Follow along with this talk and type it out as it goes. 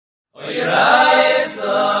Okay,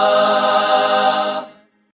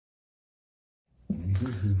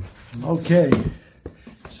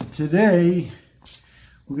 so today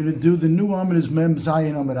we're going to do the new Amud is Mem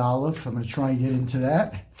Zayin Amud Aleph. I'm going to try and get into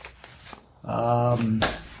that.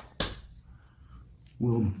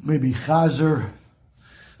 We'll maybe chazer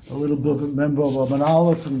a little bit of Mem Vav Amud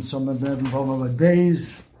Aleph and some of Mem Vav Amud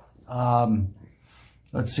Beis.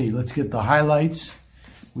 Let's see, let's get the highlights.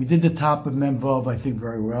 We did the top of Mem Vav, I think,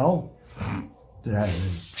 very well. The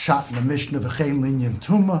shot in the Mishnah of V'chein Linyam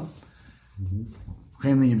Tumah. V'chein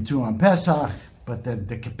Linyam Tumah on Pesach. But the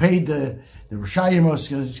Kepeda, the Rishayim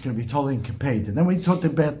is going to be totally in Kepeda. And then we talked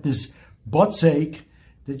about this botzeik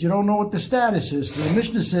that you don't know what the status is. So the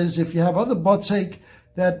Mishnah says if you have other botzeik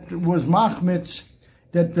that was machmitz,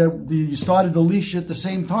 that you started the leash at the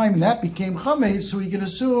same time, and that became chametz, so you can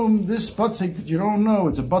assume this botzeik that you don't know,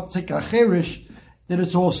 it's a botzeik acherish, that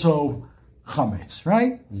it's also chametz,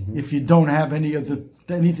 right? Mm-hmm. If you don't have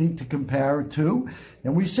anything to compare it to.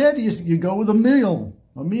 And we said you go with a meal,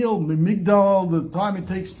 migdal, the time it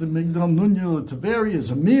takes the migdal nunya to vary is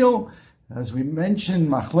a meal. As we mentioned,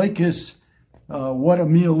 machlekes, what a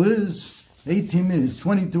meal is, 18 minutes,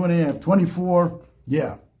 22 and a half, 24,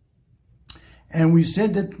 yeah. And we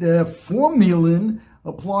said that the 4 milin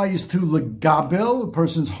applies to legabel, a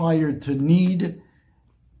person's hired to knead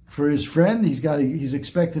for his friend. He's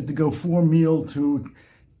expected to go 4 mil to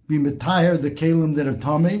be metayr the kalim that are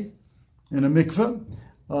tamei in a mikveh.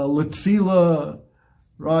 L'tfila,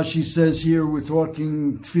 Rashi says here we're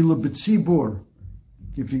talking tefillah b'tzibur.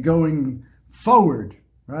 If you're going forward,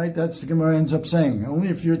 right? That's the Gemara ends up saying. Only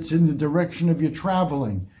if it's in the direction of your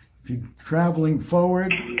traveling. If you're traveling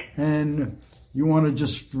forward and you want to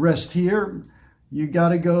just rest here, you got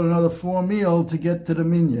to go another 4 mil to get to the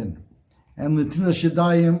minyan. And l'tila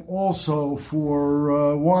shadayim also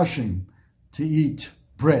for washing, to eat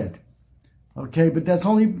bread. Okay, but that's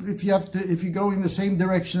only if you're going the same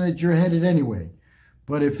direction that you're headed anyway.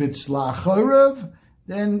 But if it's la'achorav,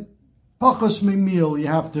 then pachos mimil, you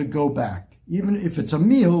have to go back. Even if it's a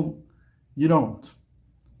meal, you don't.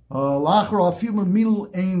 La'achor afilu mil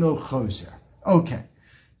eino choser. Okay,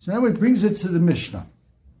 so now it brings it to the Mishnah.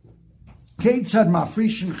 Keitzad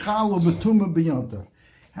mafrishin chalo b'tumah b'yontav.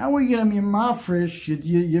 How are you going to be mafrish?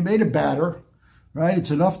 You made a batter, right?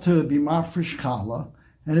 It's enough to be mafrish challah,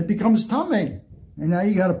 and it becomes tamei, and now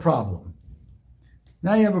you got a problem.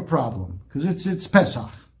 Now you have a problem because it's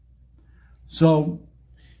Pesach. So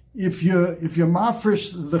if you're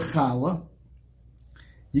mafresh the challah,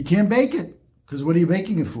 you can't bake it because what are you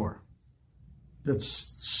baking it for?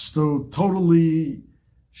 That's so totally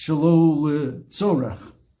shalol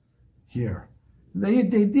tzorech here. They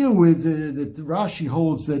deal with that. Rashi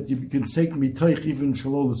holds that you can take mitoich even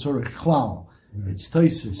shalol tzorech klal. It's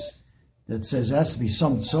Tosfos that says it has to be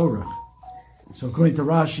some tzorech. So according to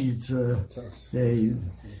Rashi,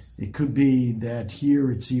 it could be that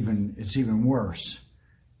here it's even worse.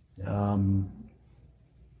 It's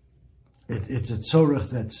a tzorech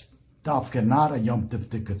that's dafka, not a yom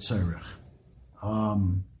tiftika tzorech.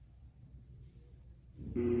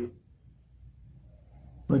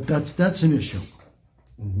 But that's an issue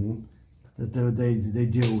that they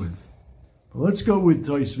deal with. But let's go with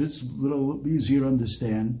Tosfos. It's a little easier to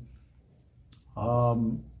understand.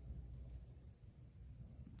 Because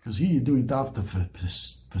here you're doing dafta for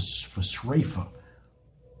shreifa.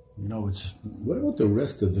 You know, it's... What about the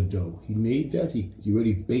rest of the dough? He made that? He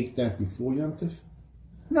already baked that before Yom Tov?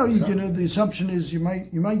 No, the assumption is you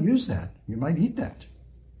might use that. You might eat that.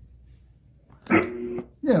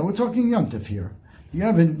 Yeah, we're talking Yom Tov here. You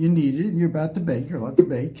need it, you're about to bake, you're allowed to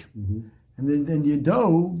bake. Mm-hmm. And then your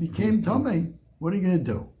dough became tamei. What are you going to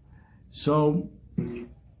do? So,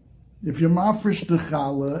 if you're mafresh the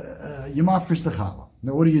challah, you mafresh the challah.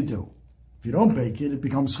 Now, what do? If you don't bake it, it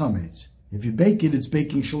becomes chametz. If you bake it, it's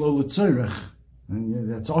baking shalol tzorech, and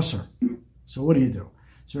that's osir. So what do?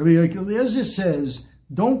 So Rabbi Eliezer says,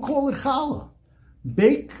 don't call it challah.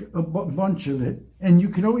 Bake a bunch of it, and you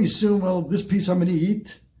can always assume, well, this piece I'm going to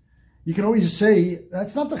eat. You can always say,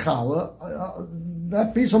 that's not the challah.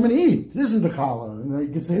 That piece I'm going to eat. This is the challah. And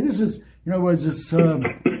you can say, this is, it's...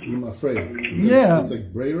 I'm afraid. Yeah. It's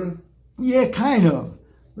like breira? Yeah, kind of.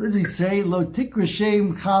 What does he say? Lo tikra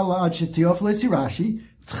shem challah ad shetiof. Let's see Rashi.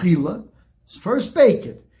 Tchila. First bake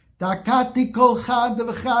it. Dakati kol chad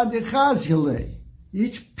v'chad echaz yalei.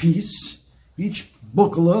 Each piece, each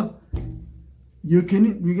bukla, you're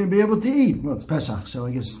going to be able to eat. Well, it's Pesach, so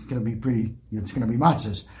I guess it's going to be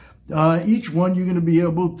matzahs. Each one you're going to be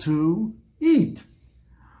able to eat.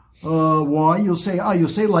 Why? You'll say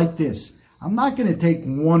like this. I'm not going to take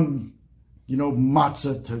one,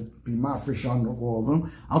 matzah to be mafresh on all of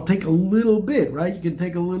them. I'll take a little bit, right? You can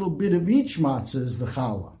take a little bit of each matzah as the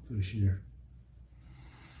challah. For the shear.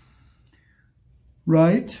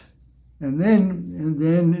 Right? And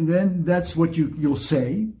then that's what you'll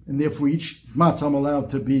say. And therefore each matzah I'm allowed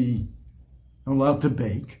to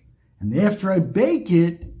bake. And after I bake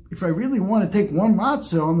it, if I really want to take one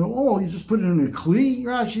matzah on the all, you just put it in a kli,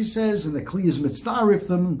 Rashi says, and the kli is mitzarif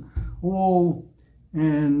them all,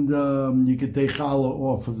 and you could take challah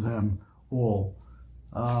off of them all.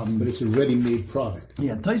 But it's a ready-made product.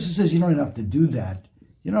 Yeah, Taisa says you don't have to do that.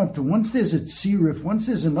 You don't have to. Once there's a tzirif, once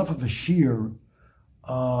there's enough of a shear,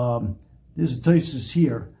 there's a Taisa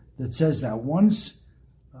here that says that once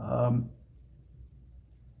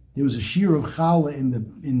there was a shear of challah in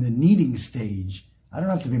the kneading stage, I don't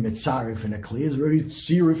have to be mitzarif in a kli. It's very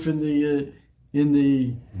tzirif in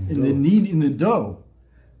the dough.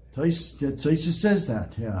 Taisa says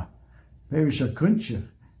that. Yeah. It's a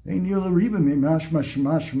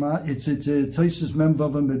Taisa's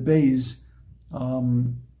memvav and beis.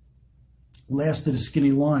 Last of the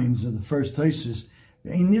skinny lines of the first Taisus.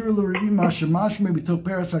 Maybe took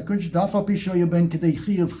Paris. I couldn't dafal pishoya ben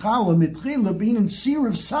kadechi of challah mitchila being in seer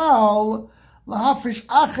of sal lahafresh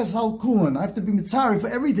achas al kuan. I have to be mitzari for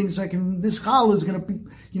everything, so I can. This challah is going to be,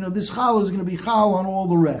 this challah is going to be challah on all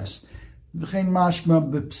the rest. V'chein mashma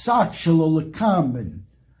b'psak shelo lekamben.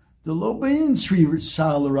 The lo bein seer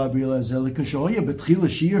sal Rabbi Elazar lekashoya betchila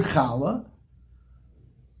sheer challah.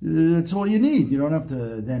 That's all you need. You don't have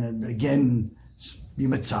to then again be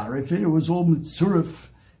mitzarif. It was all mitzarif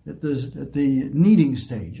at the kneading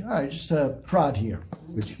stage. All right, just a prod here.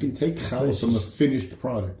 But you can take challah from a finished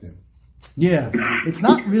product then. Yeah, it's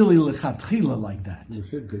not really lechatchila like that.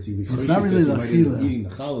 It's not really lechatchila. Eating the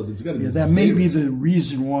challah, it's got to be. That may be the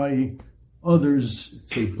reason why others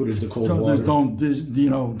say put it in cold water.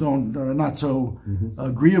 Are not so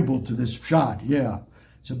agreeable to this shot. Yeah.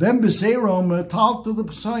 So ben b'seirom talk to the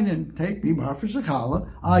Poseidon, take bimar for challah.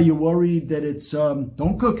 You're worried that it's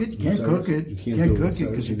don't cook it. You can't cook it. You can't cook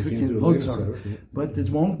it because you're cooking lotzar. But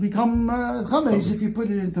it won't become chametz if you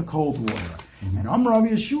put it into cold water. And Rabbi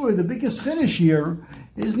Yeshua, the biggest chiddush here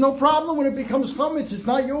is no problem when it becomes chametz. It's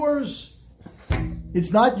not yours.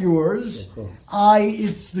 It's not yours.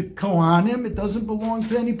 It's the Kohanim. It doesn't belong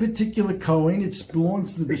to any particular Kohen. It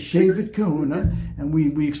belongs to the Shevet Kahuna. And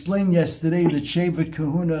we explained yesterday that Shevet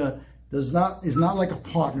Kahuna is not like a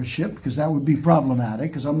partnership, because that would be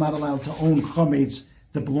problematic, because I'm not allowed to own chametz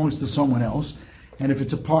that belongs to someone else. And if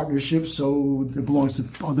it's a partnership, so it belongs to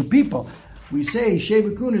other people. We say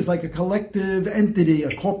Shevet Kahuna is like a collective entity,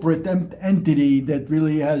 a corporate entity that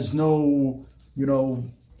really has no,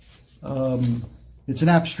 it's an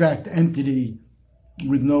abstract entity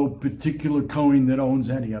with no particular Kohen that owns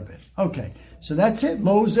any of it. Okay, so that's it.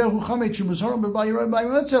 Lo zehu chametz shemuzorim b'bayiroi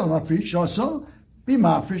b'mayotzel mafresh also be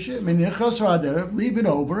mafresh it minichas raderev, leave it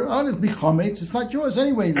over. It'll be chametz. It's not yours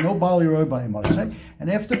anyway. No bayiroi b'mayotzel.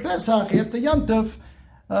 And after Pesach, after Yantav,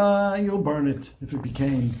 you'll burn it if it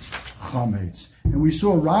became chametz. And we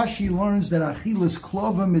saw Rashi learns that achilas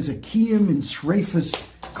klovim is a kiyum in sreifas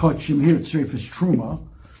kachim. Here it's sreifas truma.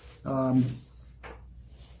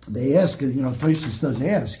 They ask, Tosus does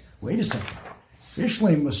ask, wait a second,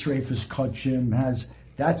 Ishleim Masreifas Kachim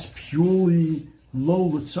that's purely lo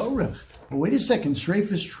l'tzorech. But wait a second,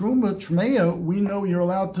 Sreifas Truma, Trmeya, we know you're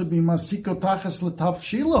allowed to be Masiko Tachas L'Tav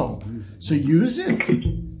Shilo. So use it.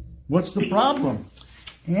 What's the problem?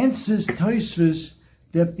 Answers Tosus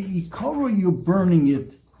that Be'ikoro you're burning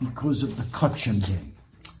it because of the Kachim din.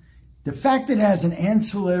 The fact that it has an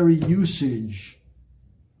ancillary usage,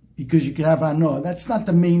 because you can have anoah, that's not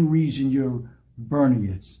the main reason you're burning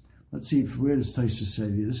it. Let's see, where does Taisa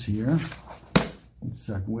say this here? 1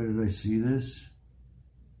 second, where did I see this?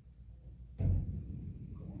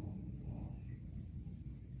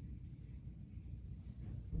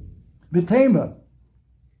 B'tema.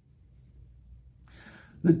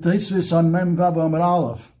 The Taisa on Mem Vav Amar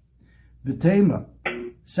Aleph. B'tema.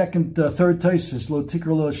 Third Taisa, lo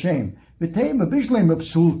tikra lo shem. If you're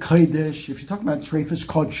talking about Treifas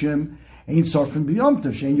Kodshim, ain't Sarfin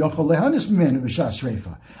B'yomtav, ain't Yochel Lehanis B'menu B'shas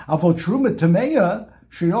Reifa. Avol Truma Tameya,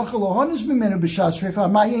 Sheyochel Lehanis B'menu B'shas Reifa,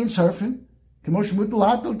 May ain't Sarfin. Kemosh Mut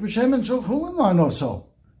L'Hatel B'Shem and Zolchulin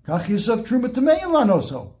Lanoso. Kach Yisov Truma Tameya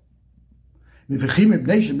Lanoso. Mivachim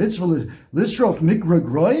Ibnation Mitzvah Lisrof Mikra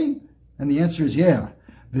Groi? And the answer is yeah.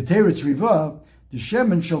 V'teretz Riva, the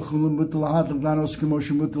Shemen Shalchulim Mut L'Hatel Lanos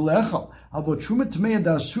Kemosh Mut L'Echel. Avot Truma Tameya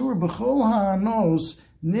Dasur B'chol Ha'anos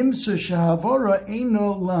Nimsa Shahavora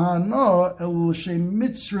Eino Lahano El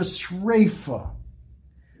Shemitzra Sreifa.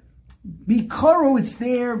 Bikaro, it's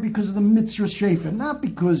there because of the mitzvah shrefa, not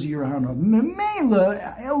because you're hana.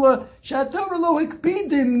 Memela, ella, shator lo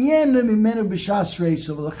hikpidim yenem imenu b'shas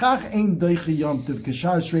shrefa, v'lachach ein doiche yomtiv,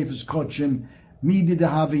 k'shas shrefa's kochim, midi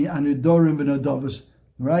dehavi, anudorim v'nodovus,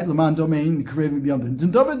 right? Leman domain, krevim b'yomtiv.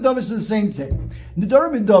 Dovid Dovis is the same thing.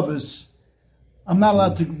 Nudorim v'nodovus, I'm not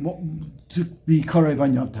allowed to be karev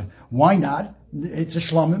on yomtiv. Why not? It's a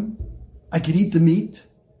shlomim. I could eat the meat.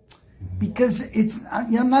 Because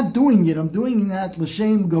I'm not doing it. I'm doing that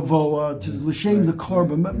l'shem gavoa to l'shem the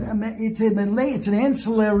korban. It's an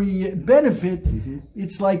ancillary benefit. Mm-hmm.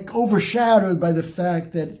 It's like overshadowed by the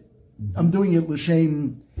fact that I'm doing it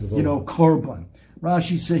l'shem, korban.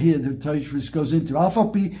 Rashi said here, the Tashris goes into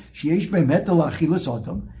Afapi sheyesh beim hetel achilas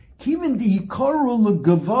adam kiven diikaru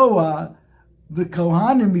legavoa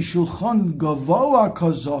v'kohanim mishulchan gavoa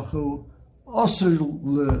kazachu aser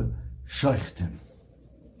l'sheichten.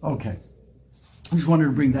 Okay, I just wanted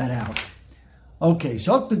to bring that out. Okay,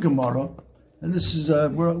 so the Gemara, and this is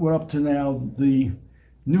we're up to now the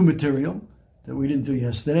new material that we didn't do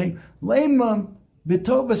yesterday. Lema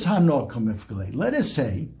b'tovas hanokam ifgalei. Let us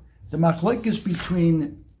say the machlokes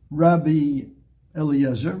between Rabbi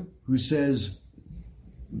Eliezer, who says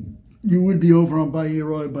you would be over on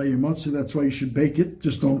Bayiroi by your matzah, that's why you should bake it.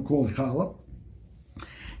 Just don't call it challah.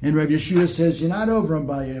 And Rav Yeshua says, you're not over on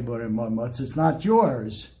Bayeh Borem Mamatz, it's not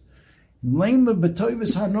yours.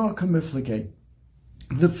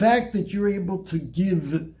 The fact that you're able to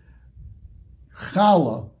give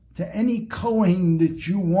challah to any Kohen that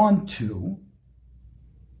you want to,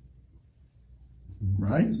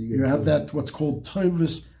 right? You have that, what's called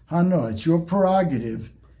Tovis Hano, it's your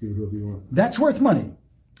prerogative. That's worth money.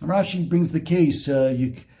 Rashi brings the case,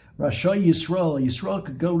 Rasha Yisrael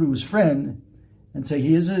could go to his friend and say,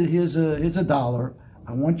 here's a dollar.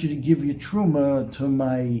 I want you to give your truma to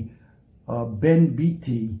my Ben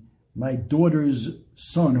Biti, my daughter's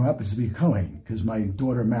son, who happens to be a Kohen, because my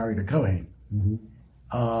daughter married a Kohen. Mm-hmm.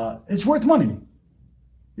 It's worth money.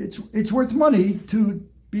 It's worth money to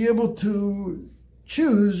be able to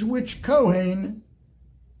choose which Kohen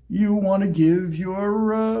you want to give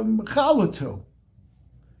your challah to.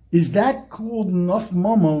 Is that called enough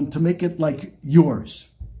mammon to make it like yours?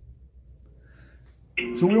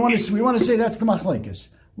 So we want to say that's the machlekes.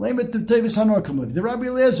 The Rabbi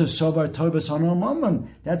Eliezer sovar tovas hanor mammon.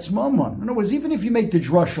 That's mammon. In other words, even if you make the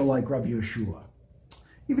drasha like Rabbi Yeshua,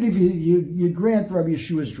 even if you grant Rabbi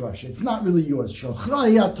Yeshua's drasha, it's not really yours. Shel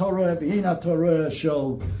chayat Torah, v'hinat Torah,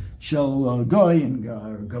 shel goy and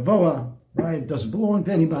gavoa. Right? It doesn't belong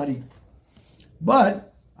to anybody.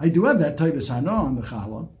 But I do have that tovas hanor on the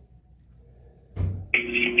challah.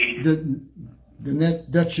 Then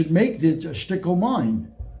that should make the shtickle mine.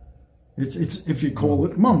 It's if you call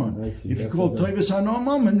it mammon. If you call it tovas hanor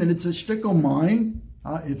mammon, then it's a shtickle mine.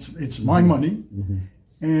 It's my money, mm-hmm.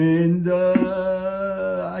 And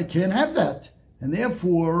I can't have that. And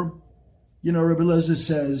therefore, Rabbi Eliezer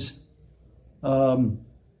says, let's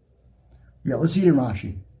see it in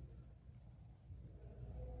Rashi.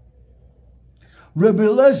 Rabbi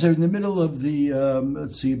Eliezer, in the middle of the,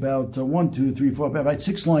 about 1, 2, 3, 4, 5, about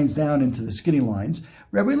 6 lines down into the skinny lines.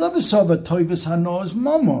 Rabbi Eliezer sava tovas hanor's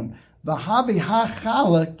mammon, v'havi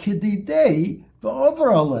hachala kididei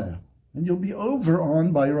v'over aleh, and you'll be over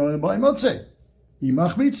on by motzei,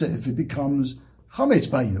 imach mitzeh, if it becomes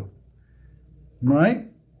chametz by you,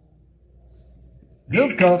 right?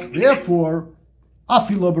 Hilkach, therefore,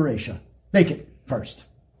 afilo bereisha, bake it first,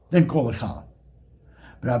 then call it challah.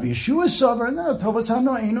 But Rabbi Yeshua sover, no, tovas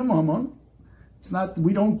hanor eino mammon. It's not,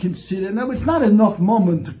 we don't consider, no, it's not enough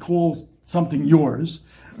mammon to call something yours.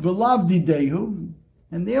 V'lav didehu,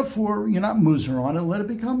 and therefore you're not muzer on it. Let it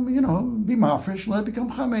become, be mafresh. Let it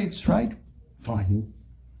become chametz, right? Fine.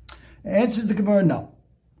 Answer the Gemara, no.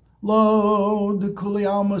 Lo de kuli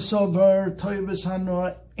alma sover tovas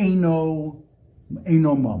hanor eino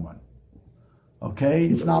mammon. Okay,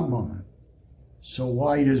 it's not mammon. So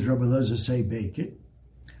why does Rabbi Eliezer say bake it?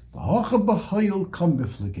 We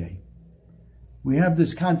have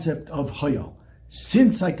this concept of hoyel.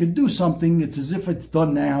 Since I could do something, it's as if it's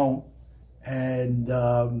done now, and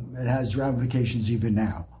it has ramifications even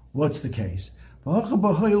now. What's the case? The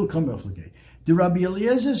Rabbi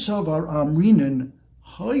Eliezer sovar amrinan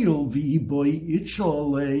hoyel v'iboy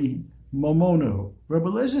itchole momono. Rabbi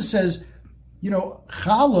Eliezer says,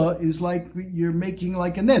 challah is like you're making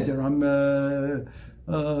like a neder.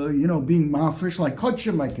 Being mafresh like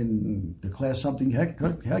kochim, I can declare something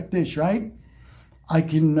hektish, right? I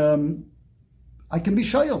can be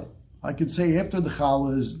shayil. I could say after the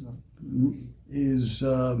challah is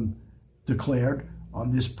declared on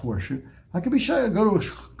this portion, I could be shayil.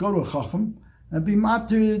 Go to a chacham and be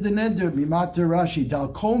matter the neder, be matter Rashi. Dal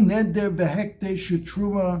kol neder vehekte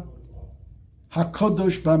shutruma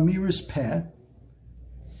hakodosh bamiris peh.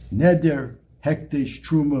 Neder, hekdesh,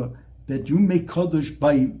 truma, that you make kodosh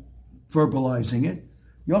by verbalizing it.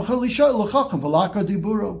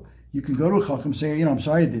 You can go to a chacham, say, I'm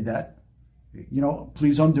sorry I did that.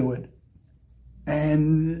 Please undo it.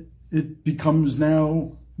 And it becomes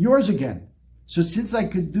now yours again. So since I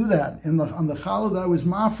could do that on the challah that I was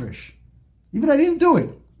mafresh, even I didn't do it,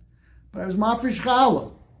 but I was mafresh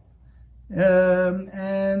challah,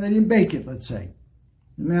 and I didn't bake it, let's say.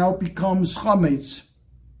 Now it becomes chametz,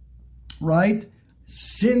 right?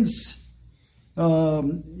 Since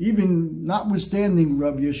even notwithstanding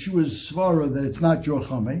Rabbi Yeshua's svara that it's not your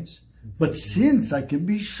chametz, but since I can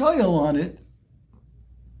be shoyal on it,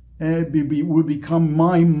 it would become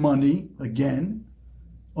my money again,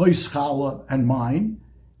 ois challah and mine,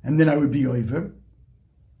 and then I would be over.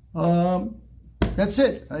 That's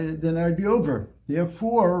it. Then I'd be over.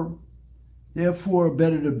 Therefore,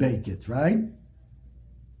 better to bake it, right?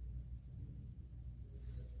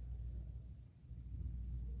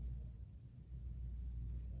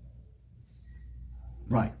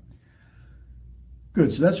 Right.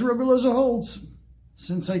 Good. So that's what Rabbi Loza holds.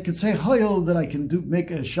 Since I could say hayel that I can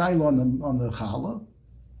make a shayla on the challah,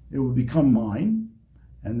 it would become mine,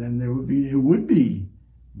 and then it would be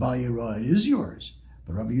bayira. It is yours.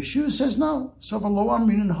 But Rabbi Yeshua says no. So lo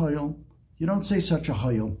amrin in hayel. You don't say such a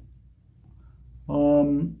hayel,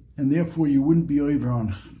 and therefore you wouldn't be over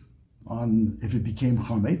on if it became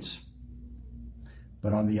chametz.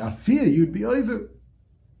 But on the afir you'd be over,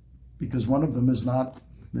 because one of them is not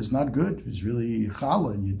good. It's really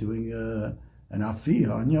challah, and you're doing an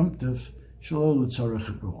afiyah on Yom Tov shalol l'tzarech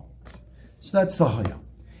at all. So that's the hayah.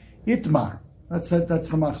 Itmar. That's the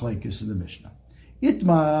machlekes in the Mishnah.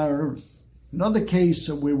 Itmar. Another case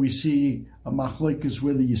where we see a machlekes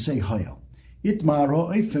whether you say hayah. Itmar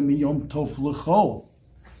ha'ifem Yom Tov l'chol.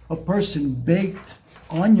 A person baked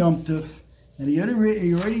on Yom Tov, and he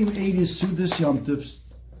already ate his sudas Yom Tov,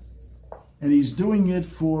 and he's doing it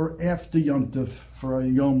for after Yom Tov, for a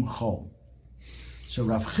Yom Chol. So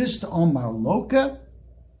Rav Chisda Omar Loka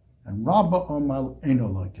and Rabba Omar Eno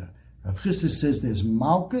Loka. Rav Chisda says there's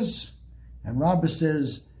Malkus, and Rabba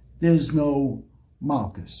says there's no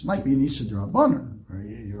Malkus. Might be an Isser D'Rabbanan, or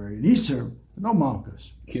an Isser, but no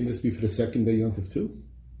Malkus. Can this be for the second day Yom Tov too?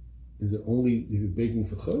 Is it only if you're baking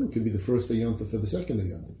for Chol? It could be the first day Yom Tov for the second day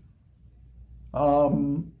Yom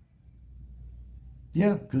Tov.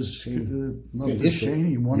 Yeah, because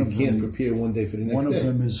one of them can't prepare one day for the next day. One of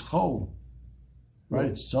them is chol, right?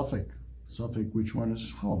 It's Suffolk. Which one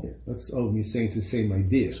is chol? Yeah, you're saying it's the same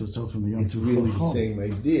idea. So it's all from the Yom Tov. It's really the same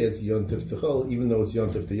idea. It's Yom Tov to chol, even though it's Yom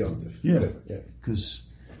Tov to Yom Tov. Yeah, because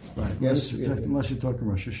unless you're talking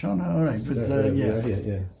Rosh Hashanah, all right. But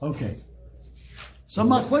yeah. Okay. So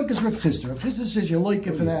machlek is Rav Chisda. Rav Chisda says you like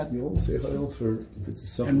it for that. You only say hayel for if it's a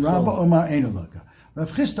Suffolk. And Rabba Omar Eino Loka. Rav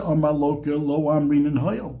Chisda Omar Loka Lo Amrin and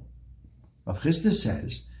Hayel. Rav Chisda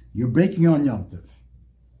says you're breaking on Yom Tov.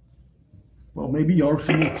 Well, maybe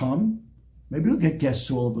Yorchim will come. Maybe you'll get guests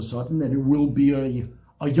all of a sudden, and it will be a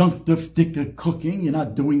Yom Tov cooking. You're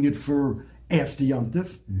not doing it for after Yom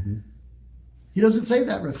Tov. Mm-hmm. He doesn't say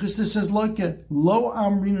that. Rav Chisda says Loka Lo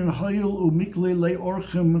Amrin and Hayel Umikle Le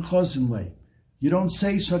Orchim Chazin Le. You don't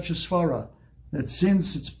say such a svara that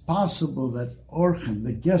since it's possible that orchim,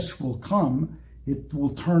 the guests will come, it will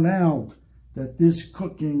turn out that this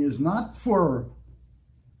cooking is not for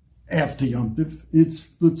after Yom Tov, it's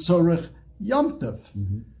l'tzorech Yom Tov.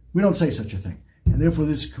 Mm-hmm. We don't say such a thing, and therefore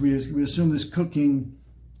we assume this cooking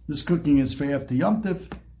is for after Yom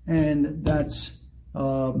Tov, and that's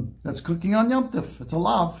cooking on Yom Tov. It's a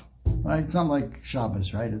lav, right? It's not like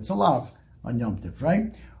Shabbos, right? It's a lav on Yom Tov,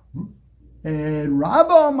 right? And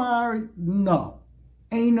Rabba Omar, no.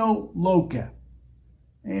 Eino Loka.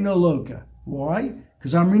 Why?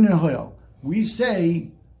 Because I'm reading Hayel. We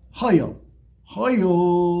say Hayel.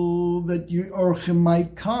 Hayel, that you Orchim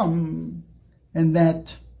might come, and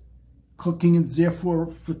that cooking is therefore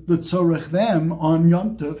for the tzorech them on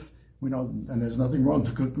Yom Tov. We know, and there's nothing wrong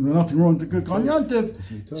to cook. There's nothing wrong to cook on Yom Tov.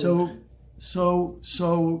 So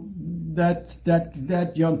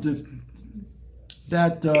that Yom Tov,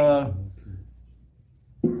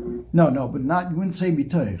 No, but not. You wouldn't say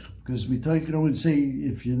mitoich, because mitoich you don't say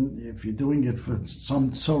if you're doing it for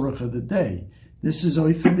some tzorech of the day. This is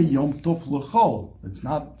oifim the Yom Tov l'chol. It's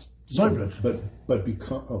not tzorech. But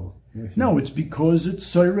because no, it's because it's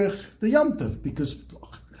tzorech the Yom Tov. Because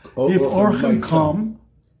if orchim come,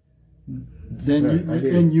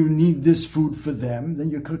 then you need this food for them, then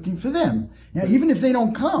you're cooking for them. Now, even if they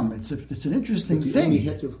don't come, it's an interesting thing. The only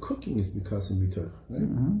heter of cooking is because of mitoch, right?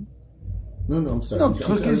 Mm-hmm. No, I'm sorry. No,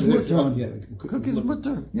 cook is mutter. Cook is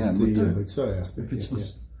mutter. Yeah, mutter. It's the aspect.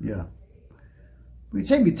 Yeah. We'd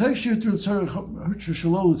say mitoch shir through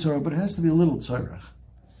tzarech, but it has to be a little tzarech.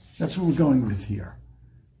 That's what we're going with here.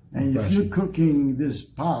 And if you're cooking this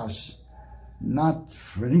pas, not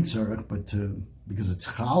for any tzarech, but because it's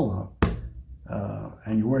challah,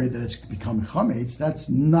 and you're worried that it's becoming chametz, that's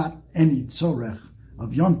not any tzorech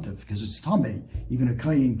of yontif, because it's tamei. Even a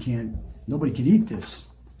kayin nobody can eat this.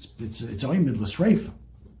 It's oimid l'sreifa.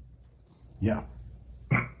 Yeah.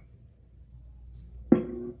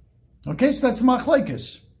 Okay, so that's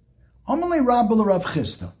machlekes. Amalei Rabbi l'Rav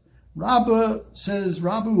Chisda.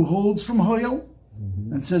 Rabbi who holds from Hoyel,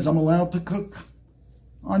 and says I'm allowed to cook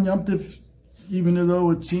on Yom Tov, even though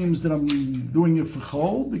it seems that I'm doing it for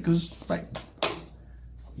Chol, because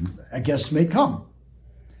a guest may come,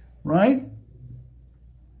 right?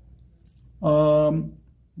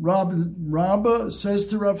 Rabbi says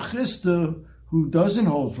to Rav Chisda, who doesn't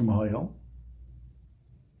hold from Hoyel,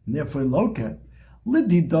 and therefore loket, how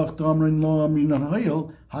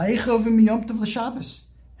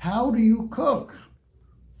do you cook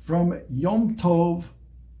from Yom Tov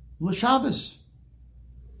l'Shabbos?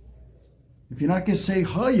 If you're not going to say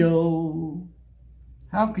Hayel,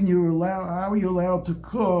 how are you allowed to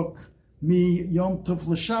cook me Yom Tov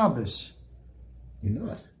l'Shabbos? You're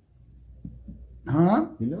not. Huh?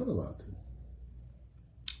 You're not allowed to.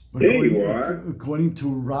 There you are. According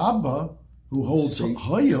to Rabba, who holds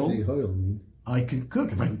Hayel, I can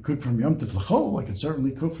cook. If I can cook from Yom Tov l'Chol, I can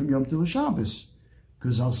certainly cook from Yom Tov l'Shabbos,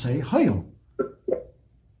 because I'll say Hayel.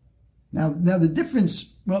 Now the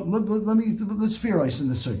difference. Well, let's theorize in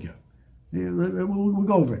the sugya. We'll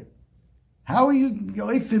go over it. How are you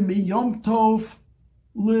goifim me Yom Tov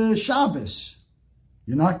l'Shabbos?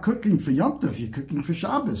 You're not cooking for Yom Tov. You're cooking for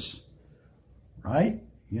Shabbos, right?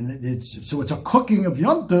 It's a cooking of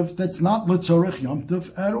Yom Tov that's not l'tzorech Yom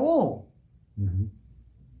Tov at all. Mm-hmm.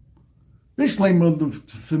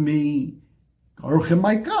 For me, Aruchim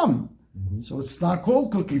might come. Mm-hmm. So it's not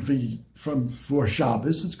called cooking for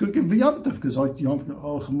Shabbos, it's cooking for Yom Tov, because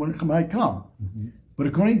Aruchim might come. Mm-hmm. But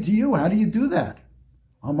according to you, how do you do that?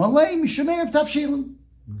 Because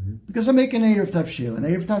I make an Erev Tavshil. An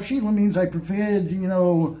Erev Tavshil means I prepared,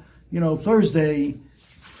 Thursday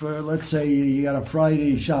for, let's say, you got a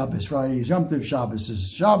Friday Shabbos. Friday is Yom Tov, Shabbos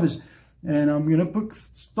is Shabbos. And I'm going to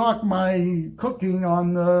start my cooking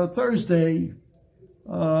on Thursday.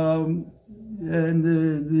 And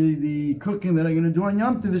the cooking that I'm going to do on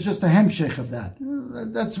Yom Tov is just a hemshech of that.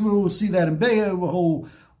 That's where we'll see that in Be'er, the whole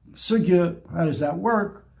sugya. How does that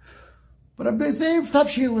work? But it's Erev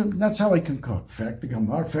Tavshilin. That's how I can cook. Fact the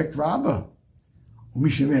Gemara, fact Rabbah.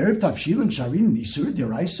 Erev Tavshilin sharin isur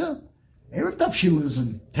diraisa. Erev Tavshilin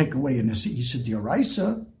doesn't take away an isur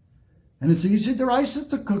diraisa, and it's isur diraisa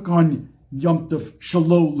to cook on Yom Tov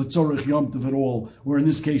Shalom L'Tzorech Yom Tov at all, or in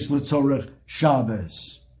this case L'Tzorech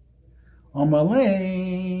Shabbos.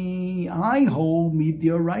 Amalei, I hold me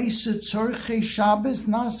diraisa tzorchei Shabbos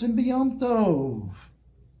nasim b'Yom Tov.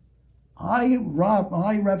 I Rav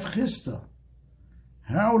Chisda.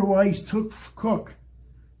 How do I cook?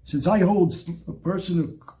 Since I hold a person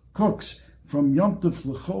who cooks from Yom Tov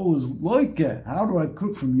l'Chol is loike, how do I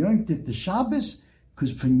cook from Yom Tov to Shabbos?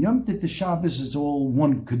 Because from Yom Tov to Shabbos is all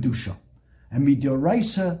one kedusha. And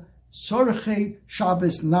midyoraisa sorche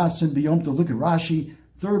Shabbos nasin b'Yom Tov. Look at Rashi,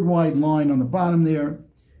 third wide line on the bottom there.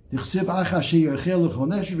 Tichsiv achashi yerchel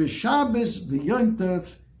l'chonesh v'Shabbos v'Yom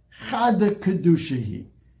Tov chada kedushahi.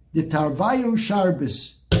 The Tarvayu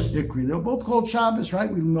Shabbos Ikri. They're both called Shabbos,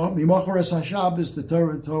 right? We know Mimacharas Shabbos. The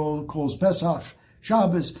Torah calls Pesach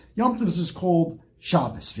Shabbos. Yom Tov is called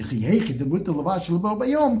Shabbos. It's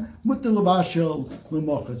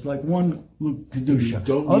like one kedusha.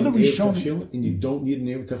 And you don't need an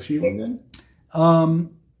Erev Tavshilin then?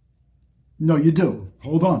 No, you do.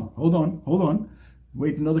 Hold on.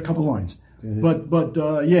 Wait another couple lines. But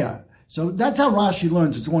yeah. So that's how Rashi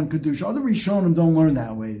learns. It's one kedusha. Other Rishonim don't learn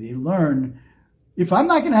that way. They learn, if I'm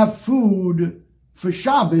not going to have food for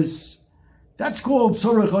Shabbos, that's called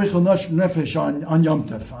tzorech oichel nefesh on Yom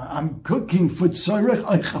Tov. I'm cooking for tzorech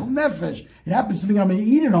oichel nefesh. It happens to be I'm going to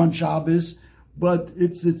eat it on Shabbos, but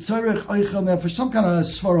it's tzorech oichel nefesh, some kind of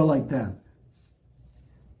svara like that.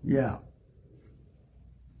 Yeah.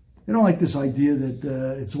 They don't like this idea that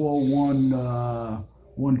it's all one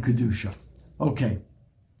kedusha. Okay.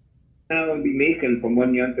 Now we'll be making from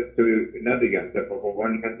one yontif to another yontif, or from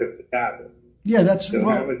one yontif to Shabbos. Yeah, that's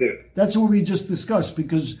what we just discussed,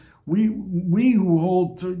 because we who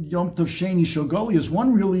hold to Yom Tov Sheni Shogolius,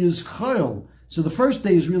 one really is Chol. So the first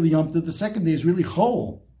day is really Yom Tov, the second day is really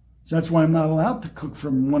Chol. So that's why I'm not allowed to cook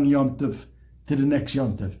from one Yom Tov to the next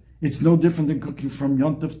Yom Tov. It's no different than cooking from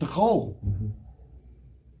Yom Tov to Chol.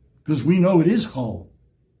 Because we know it is Chol.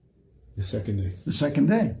 The second day. The second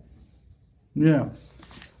day. Yeah.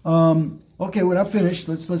 Okay, we're not finished.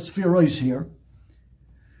 Let's theorize here.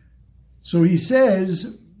 So he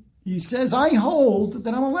says, I hold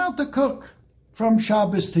that I'm allowed to cook from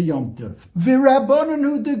Shabbos to Yom Tov. V'rabbanan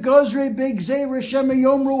hu de gozrei b'gzeira shema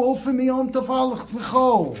yomru ofim Yom Tov alach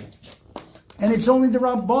v'chol. And it's only the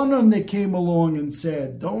Rabbanan that came along and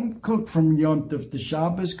said, don't cook from Yom Tov to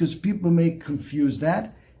Shabbos, because people may confuse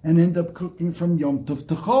that and end up cooking from Yom Tov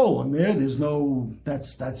to Chol. And there's no,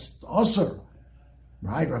 that's Osir.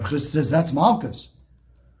 Right? Rav Chisda says that's Malkus.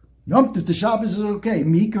 Yom Tov to Shabbos is okay.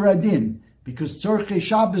 Mikar Adin. Because Tzorchei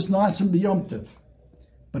Shabbos Nasim b'Yom Tov.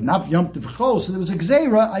 But not Yom Tov Chol. So there was a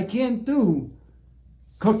Gzeira. I can't do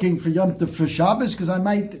cooking for Yom Tov for Shabbos because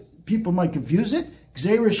people might confuse it.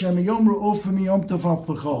 Gzeira Shem Yomru Ofim Yom Tov Af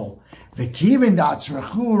L'Chol. V'kivin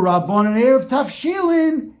datzrachu Rabbanan Erev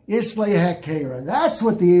Tavshilin Islay HaKeira. That's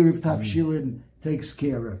what the Erev Tavshilin takes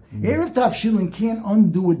care of. Erev Tavshilin can't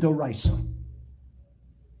undo a Doraisa.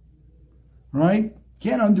 Right?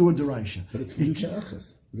 Can't undo a Doraisa. But it's Kedusha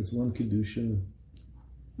Achas. But it's one Kedusha.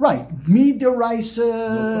 Right.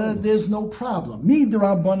 Midoraisa, there's no problem.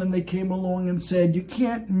 Midorabanan, they came along and said, you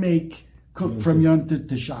can't cook from Yom Tov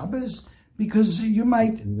to Shabbos because you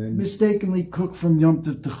might mistakenly cook from Yom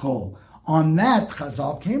Tov to Chol. On that,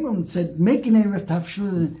 Chazal came and said, make an Erev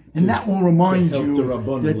Tavshilin, and that will remind you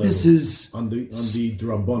that this is... On the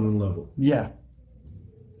Drabanan level. Yeah.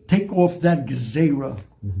 Take off that Gzeira.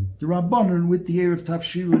 The Rabbanan with the Erev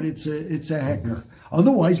Tavshilin, it's a hecker.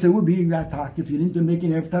 Otherwise, there would be attack if you didn't make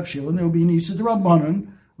an Erev Tavshilin. There would be an Isa the Rabbanan,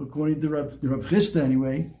 according to Rav Chisda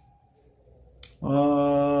anyway,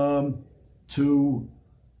 to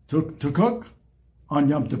cook on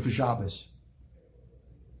Yom Tov for Shabbos.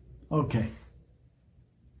 Okay.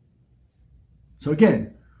 So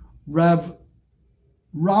again, Rabba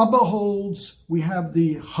holds we have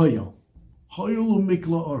the Hayel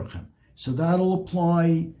u'mikla orchem. So that'll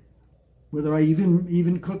apply whether I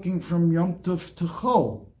even cooking from Yom Tov to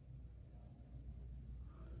Chol.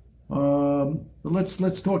 But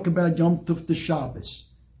let's talk about Yom Tov to Shabbos.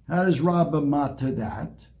 How does Rabba matter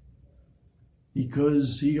that?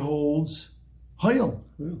 Because he holds Hayel.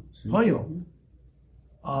 Hayel.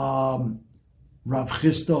 Rav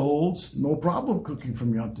Chisda holds no problem cooking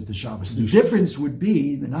from Yom Tov to Shabbos. The difference would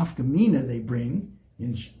be the nafkamina they bring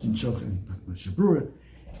in Shabrura.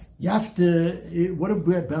 You have to. What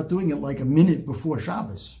about doing it like a minute before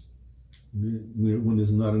Shabbos? When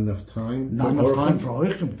there's not enough time. Not enough time for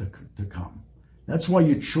Oichem to come. That's why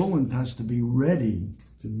your cholent has to be ready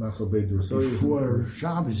before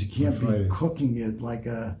Shabbos. You can't be cooking it like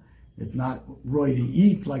it's not right to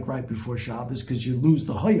eat like right before Shabbos because you lose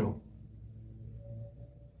the Hayel.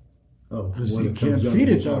 Because you can't feed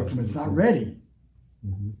it to Oichem. It's not ready.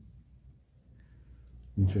 Mm-hmm.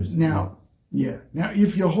 Interesting. Now,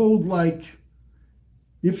 if you hold,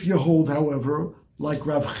 however, like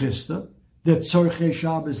Rav Chisda, that Tzorchei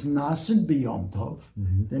Shabbos nasid b'Yom Tov,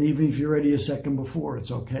 then even if you're ready a second before,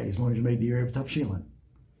 it's okay, as long as you made the Erev Tavshilin.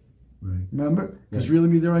 Right. Remember? Because really,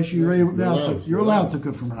 you're allowed to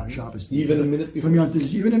cook from Shabbos. Even a minute before?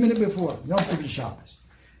 Even a minute before. Yom Tov Shabbos.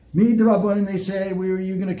 Me, the Rabbanan, they said,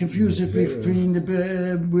 you're going to confuse it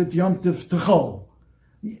with Yom Tov to Chol.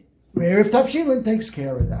 Erev Tavshilin takes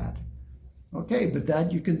care of that. Okay, but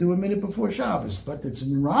that you can do a minute before Shabbos. But it's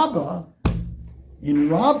in Rabba,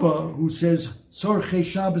 who says Tzorchei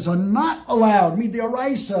Shabbos are not allowed.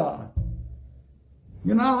 Midoraisa.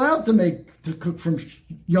 You're not allowed to cook from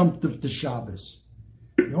Yom Tov to Shabbos.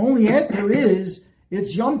 The only heter is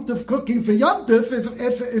it's Yom Tov cooking for Yom Tov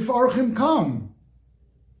if Orchim come.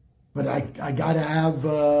 But I got to have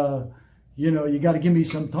you got to give me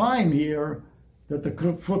some time here that the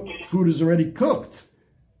food is already cooked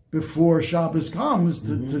before Shabbos comes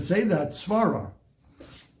to say that svara.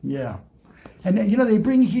 Yeah. And they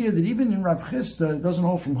bring here that even in Rav Chisda, it doesn't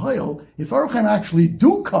hold from Hayel, if Orchem actually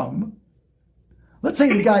do come, let's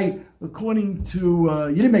say the guy, according to,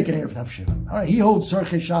 you didn't make an Erev Tavshilin. All right, he holds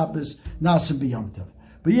Tzorchei Shabbos Nasim b'Yom Tov.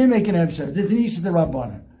 But you didn't make an Erev Tavshilin. It's an Isa the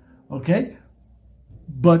Rabbanan. Okay?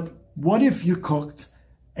 But what if you cooked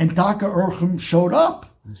and Taka Orchem showed up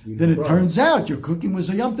then it turns out your cooking was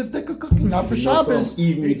a Yom Tov Tikka cooking, not for Shabbos.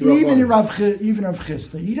 Even Rav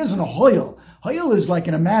Chisda. He doesn't know Hoyel. Hoyel is like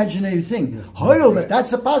an imaginative thing. Hoyel,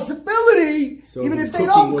 that's a possibility. So even if they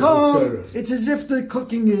don't come, it's as if the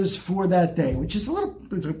cooking is for that day, which is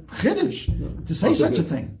it's a chiddush to say such a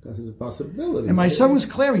thing. Because it's a possibility. And my son was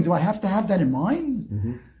clearing, do I have to have that in mind?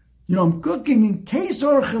 Mm-hmm. I'm cooking in case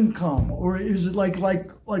Orchim come, or is it like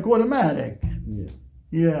automatic?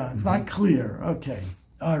 Yeah, it's not clear. Okay,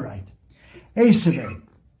 all right. Esave.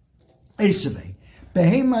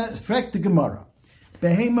 Behema, frek the Gemara.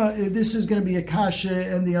 Behema, this is going to be a kasha,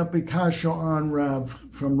 ending up a kasha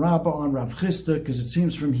from Rabbi on Rav Chisda, because it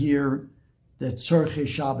seems from here that Tzorchei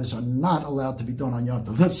Shabbos are not allowed to be done on Yom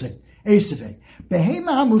Tov. Let's see. Esave.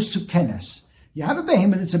 Behema hamusukenes. You have a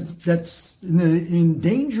behemoth that's in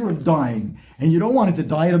danger of dying, and you don't want it to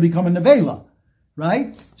die, it'll become a nevela,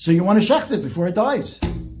 right? So you want to shecht it before it dies,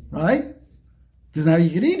 right? Because now you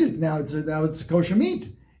can eat it. Now it's a kosher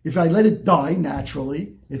meat. If I let it die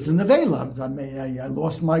naturally, it's a nevela. I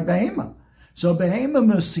lost my behemoth. So behemoth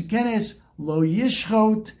musikenes lo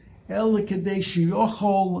yishchot el kedei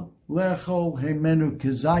shiyochol lechol hemenu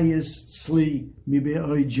kazayis tzli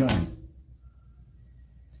mibe'oijan.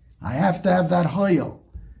 I have to have that hoyel.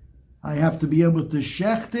 I have to be able to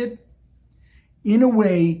shecht it in a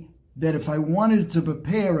way that if I wanted to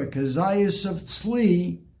prepare a kazayas of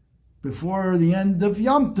tzli before the end of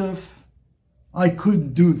Yom Tov, I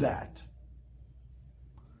could do that.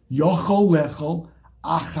 Yochol lechol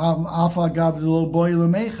acham afagav lo boy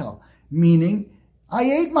lemechal, meaning I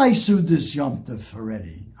ate my sudas Yom Tov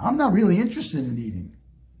already. I'm not really interested in eating.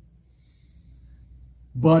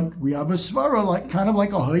 But we have a svara, kind of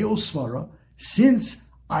like a hoyel svara, since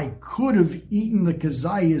I could have eaten the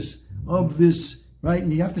kazayas of this, right?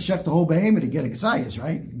 And you have to check the whole behemoth to get a kazayas,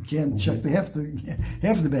 right? You can't check half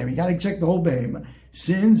the behemoth. You got to check the whole behemoth.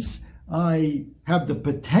 Since I have the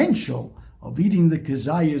potential of eating the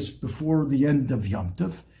kazayas before the end of Yom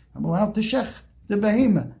Tov, I'm allowed to check the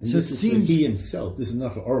behemoth. And so it seems he himself. This is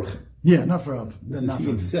not for orchim. Yeah, not for this is he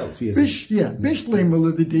himself. The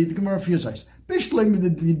Gemara says.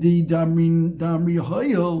 Damri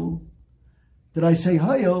hoyel. Did I say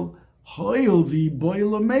hoyel? Hoyel vi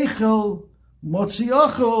boil mechel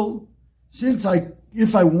motziachol. Since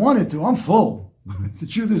if I wanted to, I'm full. The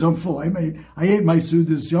truth is, I'm full. I ate my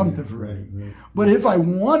sudas Yom Tov already. Right. But if I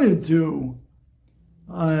wanted to,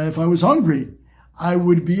 if I was hungry, I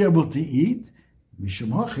would be able to eat.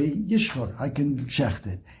 Mishum hachi yishchor. I can shecht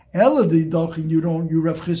it. Ela the dochin you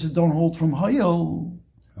Rav Chisda don't hold from hoyel.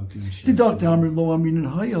 The doctor Amr Lo Amin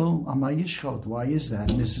Hayel Amay Yishchot. Why is that?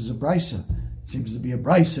 And this is a brisa. It seems to be a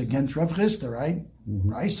brisa against Rav Chisda, right?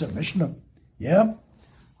 Mm-hmm. Brisa, Mishnah. Yeah.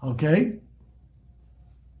 Okay.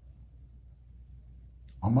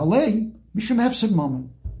 Amalei Mishum Hefsid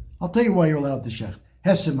Moment. I'll tell you why you're allowed to shech.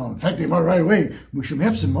 Hefsid Moment. In fact, they might right away. Mishum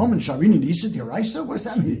Hefsid Moment. Sharini Nisa Diraisa. What does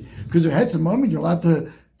that mean? Because if Hefsid Moment, you're allowed to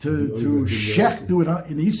shech, do it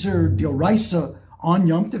in Iser Diraisa on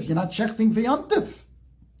Yom Tov. You're not shechting for Yom Tov.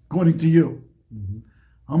 According to you.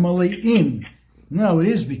 Amalei in. No, it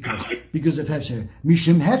is because of hefser.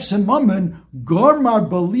 Mishim hefser mammon gormar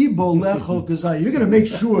balibo lechol kazayas. You're going to make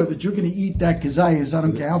sure that you're going to eat that kazayas. I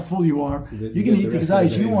don't care how full you are. You're going to eat the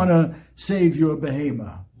kazayas. You want to save your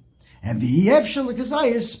behema. And the hefser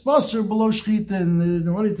kazayas spasser below shchita. And in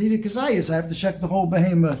order to eat a kazayas, I have to check the whole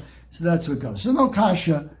behema. So that's what goes. So no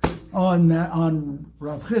kasha on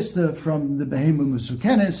Rav Chisda from the behema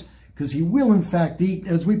musukenes. Because he will, in fact, eat,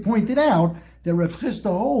 as we pointed out, that Rav Chisda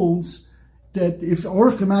holds that if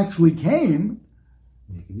Orchim actually came,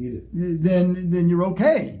 you can eat it. Then you're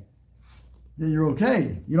okay. Then you're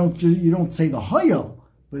okay. You don't say the hoyel,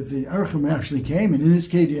 but if the Orchim actually came, and in this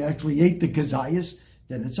case you actually ate the kazayas,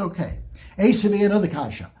 then it's okay. Esavi another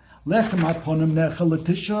kasha. Lechem aponim necha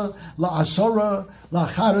latisha laasora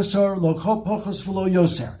lacharasor lochopochos v'lo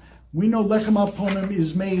yoser. We know lechem aponim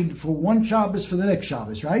is made for one Shabbos for the next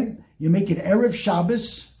Shabbos, right? You make it Erev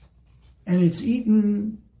Shabbos, and it's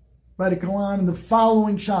eaten by the Kohen the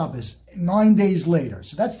following Shabbos, 9 days later.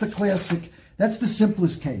 So that's the classic, that's the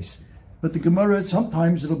simplest case. But the Gemara,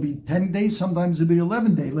 sometimes it'll be 10 days, sometimes it'll be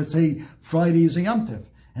 11 days. Let's say Friday is a Yom Tov,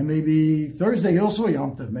 and maybe Thursday also a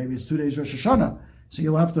Yom Tov, maybe it's 2 days Rosh Hashanah. So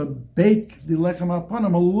you'll have to bake the lechem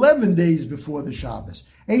aponim 11 days before the Shabbos.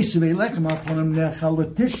 Esavei lechem aponim necha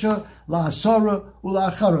latisha la'asara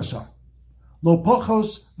ula'acharasar. Lo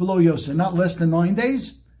pochos v'lo yoser. Not less than 9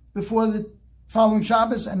 days before the following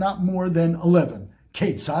Shabbos and not more than 11.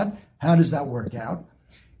 Ketzad. How does that work out?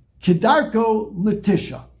 Kedarko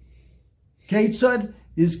latisha. Ketzad.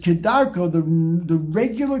 is kedarko, the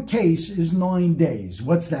regular case is 9 days.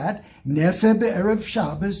 What's that? Nefe be'erev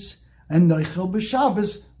Shabbos and noichel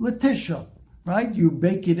b'Shabbos l'tisha. Right? You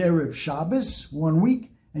bake it erev Shabbos 1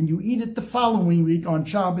 week, and you eat it the following week on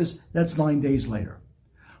Shabbos. That's 9 days later.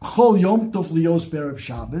 Chol Yom Tov lios be'erev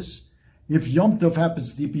Shabbos. If Yom Tov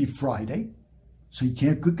happens to be Friday, so you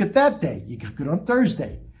can't cook it that day. You cook it on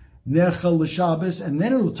Thursday. Nechel l'Shabbos, and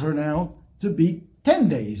then it'll turn out to be 10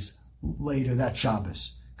 days later, that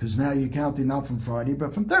Shabbos. Because now you're counting not from Friday,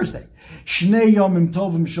 but from Thursday. Shnei Yomim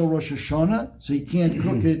Tovim Shel Rosh Hashanah, so you can't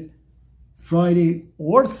cook it Friday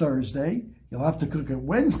or Thursday. You'll have to cook it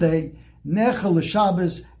Wednesday. Nechel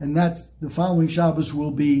l'Shabbos, and that's the following Shabbos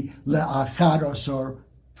will be le'achad asar,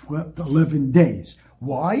 11 days.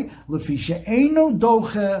 Why? Lefi she'eino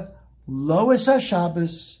doche lo es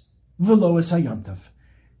HaShabbos v'lo es HaYom Tov.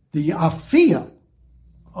 The afiyah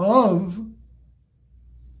of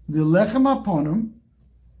the lechem aponim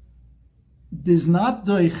does not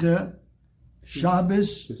doiche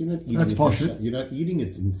Shabbos. But you're not eating that's partial. You're not eating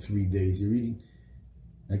it in 3 days. You're eating.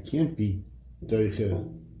 That can't be doiche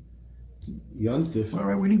Yontif. All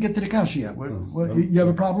right, we didn't get to the kasha yet. You have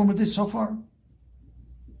a problem with this so far?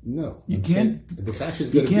 No, you can't. The kasha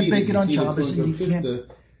is you going to can't be bake it on Shabbos. And you can't.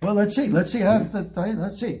 Well, let's see. Let's see. V'i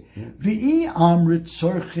amrit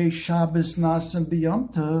tzorchei Shabbos nasan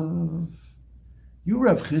b'Yom Tov. You,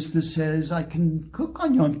 Rav Chisda, says I can cook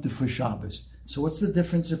on Yom Tov for Shabbos. So what's the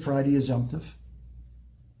difference if Friday is Yom Tov?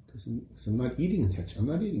 Because I'm not eating it. I'm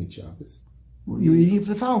not eating it Shabbos. You're eating it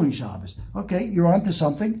for the following Shabbos. Okay, you're onto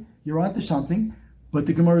something. But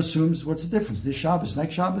the Gemara assumes, what's the difference? This Shabbos,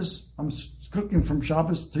 next Shabbos, I'm cooking from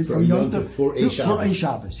Shabbos to from Yom Tov for a Shabbos. For a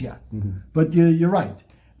Shabbos, yeah. Mm-hmm. But you're right.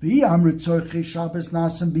 So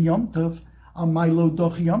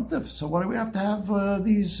why do we have to have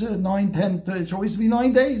these 9, 10, it should always be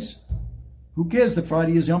 9 days. Who cares that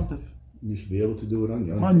Friday is Yom Tov? You should be able to do it on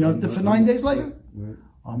Yom Tov. On Yom Tov for 9 days later? Right.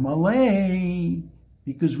 Amalei.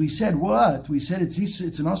 Because we said what? We said it's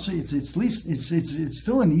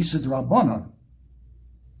still an Isa D'Rabbanan.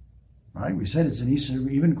 Right? We said it's an Isa,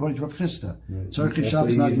 even according to Rav Chisda. Tzorchei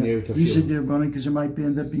Shabbos not Isa D'Rabbanan, because it might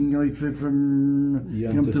end up being from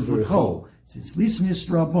Yom Tov L'Chol. It's Lisa Isa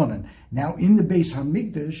D'Rabbanan. Now, in the Beis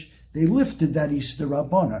Hamikdash, they lifted that Isa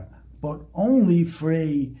D'Rabbanan, but only for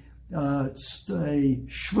a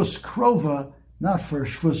Shvus Krova, not for a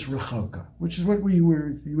Shvus Rechoka, which is what he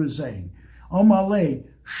was saying. Omalei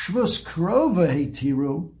Shvus Krova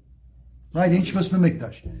Heitiru, right? Ain't Shvus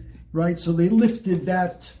B'Mikdash, right? So they lifted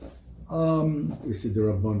that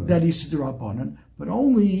Isidarabanan, but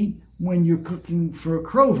only when you're cooking for a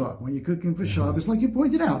Krova, when you're cooking for Shabbos, like you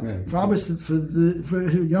pointed out. Right. Shabbos for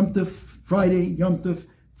Yom Tov Friday, Yom Tov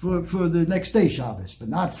for the next day Shabbos, but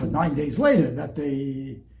not for 9 days later that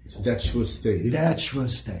they. So that Shvus stays. That Shvus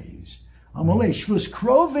stays. Amalei Shvus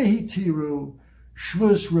Krova Heitiru.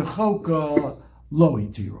 Shvus Rechoka Lo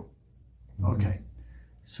Hitiru. Okay.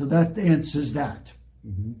 So that answers that.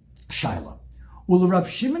 Shaila. Well, Rav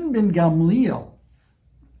Shimon ben Gamliel,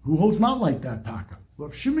 who holds not like that taka.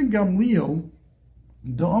 Rav Shimon Gamliel,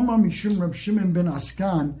 Da'amar Mishum Rav Shimon ben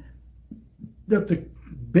Askan, that the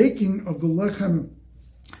baking of the lechem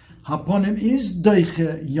haponim is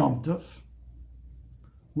deiche Yom Tov,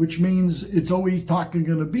 which means it's always talking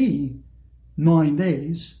going to be 9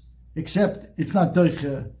 days. Except it's not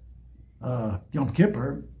Deiche Yom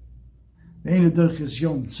Kippur. Ein Deiche is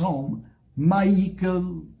Yom Tzom.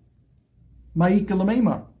 Ma'ikal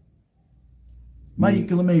Meimar.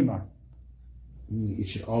 It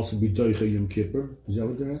should also be Deiche Yom Kippur. Is that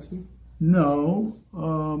what they're asking? No.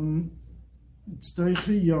 It's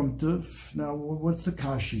Deiche Yom Tov. Now, what's the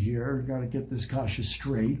kasha here? We've got to get this kasha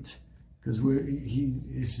straight. Because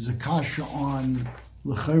this is a kasha on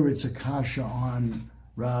L'cher, it's a kasha on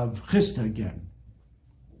Rav Chisda again.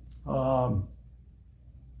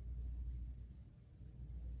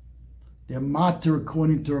 They're matter,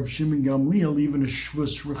 according to Rav Shimon Gamliel, even a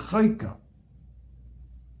Shvus Rechoka.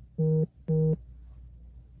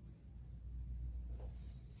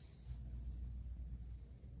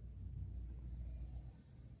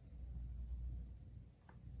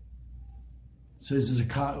 So this is a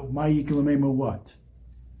Ma'ik Lamema what?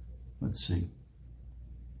 Let's see.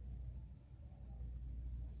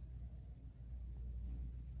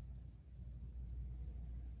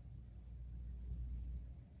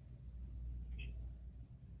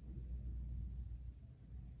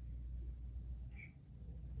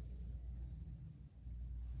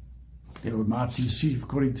 They were matir, you see,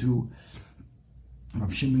 according to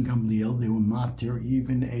Rav Shimon Gamliel, they were matir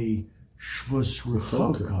even a Shvus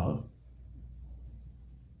Rechoka.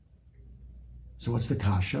 So what's the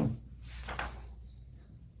kasha?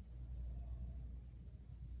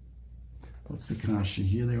 What's the kasha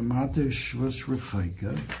here? They're Mata Shvus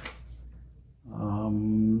Rechaika.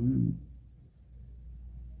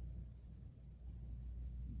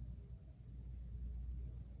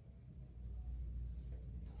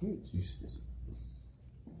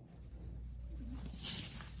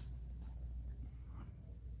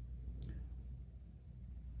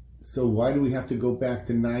 So why do we have to go back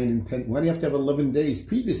to 9 and 10? Why do you have to have 11 days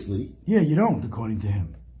previously? Yeah, you don't, according to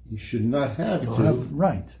him. You should not have to.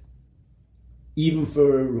 Right. Even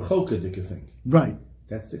for Rechoka, you could think. Right.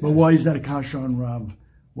 That's the. But why is that a kasha on Rav?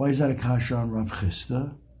 Why is that a kasha on Rav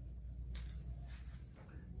Chisda?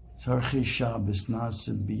 Tzarchei Shabbos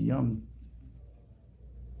Nasa Biyam.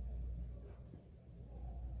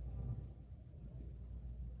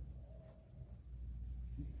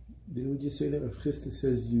 Didn't we just say that? Rav Chisda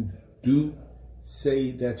says you do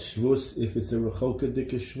say that Shvus if it's a Rechoka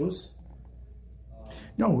Dika Shvus?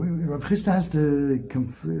 No, Rav Chisda has to.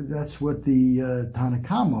 That's what the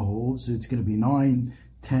Tanakama holds. It's going to be 9,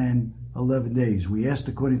 10, 11 days. We asked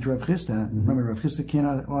according to Rav Chisda. Remember, Rav Chisda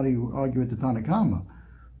cannot argue with the Tanakama.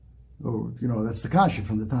 Or, that's the kasha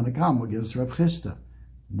from the Tanakama against Rav Chisda.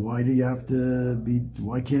 Why do you have to be?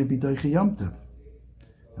 Why can't it be Deicha Yom Tov?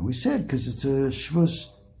 And we said because it's a Shvus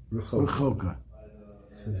Rechoka.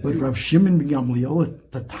 But Rav Shimon ben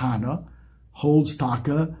Gamliel, the Tana, holds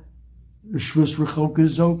Taka. Shvus Rechoka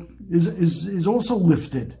is also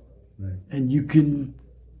lifted, right. And you can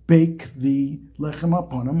bake the lechem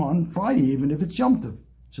upon him on Friday, even if it's Yom Tov.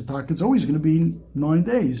 So Taka, it's always going to be 9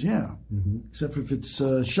 days, yeah, except for if it's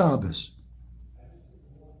Shabbos.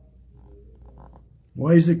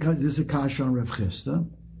 Why is this a kasha on Rav Chisda?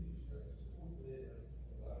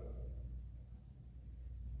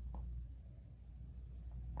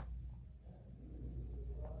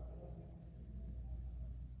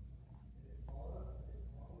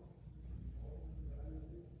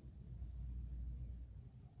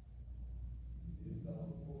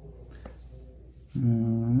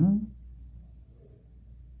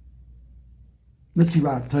 Let's see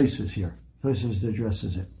Rav Tosfos here. Tosfos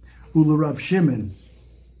addresses it. Ula Rav Shimon.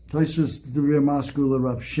 Tosfos the Ramask Ula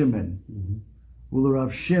Rav Shimon. Ula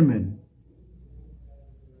Rav Shimon.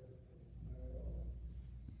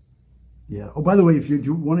 Yeah. Oh, by the way, if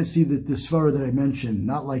you want to see the svara that I mentioned,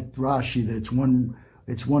 not like Rashi that it's one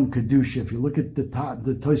kedusha. If you look at the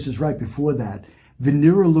Tosfos right before that,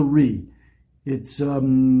 Venira Lari. It's about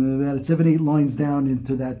 7-8 lines down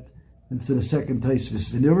into the second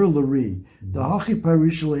Tosfos. Venira Lari. The Hachi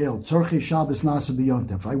Parishal El Tzorchei Shabbos Nasa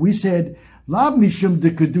B'Yontif. We said Lav Mishum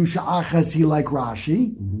de Kedusha Achas he like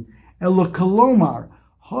Rashi. Elo Kolomar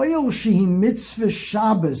Hoyel Shehi Mitzvah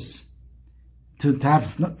Shabbos to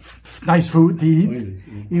have nice food to eat.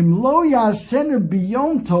 Im Lo Yasenu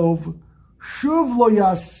B'Yontov Shuv Lo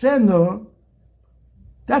Yasenu.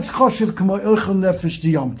 That's Choshev K'mo Ilchel Nefesh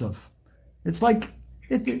Di Yom Tov. It's like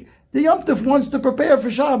the Yom Tov wants to prepare for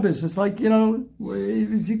Shabbos. It's like,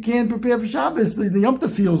 if you can't prepare for Shabbos, the Yom Tov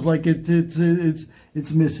feels like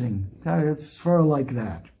it's missing. It's far like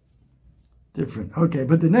that. Different. Okay,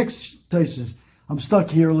 but the next Tosfos, I'm stuck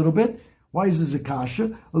here a little bit. Why is this a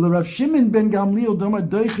kasha? Well, Rav Shimon ben Gamliel doma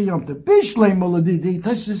doicha Yom Tov. Bishlei moladidi.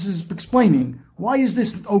 Tosfos is explaining why is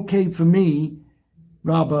this okay for me,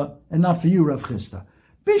 Rabbi, and not for you, Rav Chisda.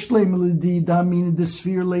 Bishlei moladidi da mean the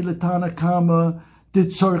sphere leilatana kama. The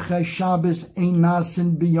tzorchei Shabbos ein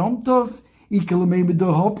nasin b'Yom Tov ikel maybe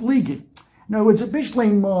the hop ligit. Now it's a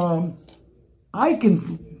bishleim. I can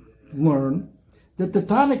learn that the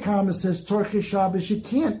Tanakama says tzorchei Shabbos you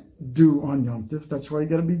can't do on Yom Tov. That's why you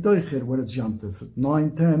got to be doicher when it's Yom Tov,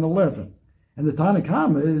 9, 10, 11. And the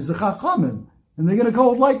Tanakama is the Chachamim, and they're going to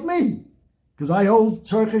call it like me because I hold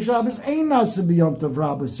tzorchei Shabbos ein nasin b'Yom Tov.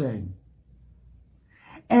 Rabbi is saying,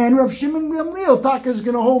 and Rav Shimon ben Gamliel Taka is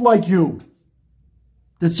going to hold like you.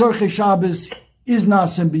 The Tzorchei Shabbos is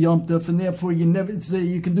Nasim b'Yom Tov, and therefore you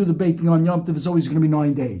can do the baking on Yom Tov. It's always going to be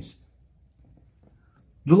 9 days.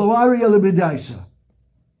 V'lo'ari elebidaisa.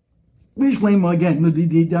 Bishlema again.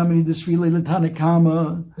 L'didi damini d'sfilei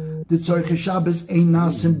l'tanakama. The Tzorchei Shabbos ein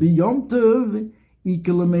Nasim b'Yom Tov.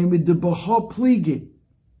 Ikelamei d'bocha pligit.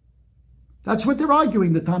 That's what they're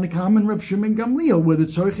arguing. The Tanakam and Reb Shimon Gamliel, where the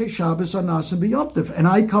Tzorchei Shabbos are Nasim b'Yom Tov, and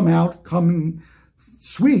I coming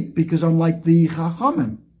sweet because I'm like the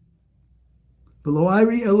Chachamim. Below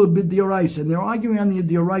Iri Elo b'Dioraisa, and they're arguing on the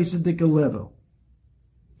Dioraisa dika level.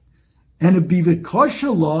 And it be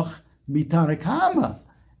v'koshalach mitanakama,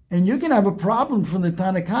 and you can have a problem from the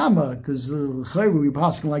Tanakama because we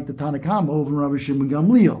pass like the Tanakama over in Rabbi Shimon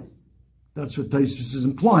Gamliel. That's what Tosfos is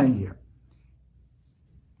implying here.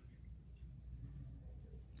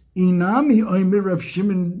 Inami omer Rav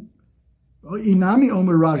Shimon, Inami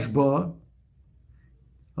omer Rashba.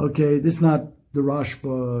 Okay, this is not the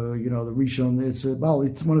Rashba, the Rishon.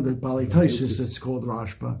 It's one of the Bali Taisis that's called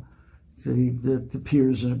Rashba. So it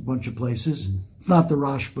appears in a bunch of places. It's not the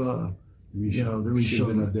Rashba, the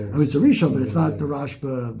Rishon. It's a Rishon, but it's not the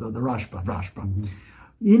Rashba, the Rashba.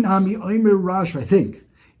 Inami Omer Rashba, I think.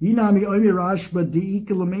 Inami Omer Rashba, the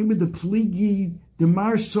Ikalamema, the Pligi, the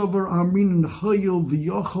Mar Sover Amrin and Hoyel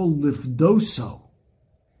V'yochol Lifdoso.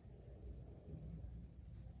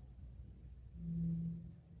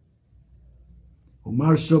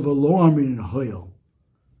 Umar Sover Lo Amrin and Hoyel.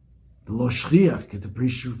 The Lo Shchiach, the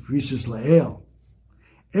Precious Lael.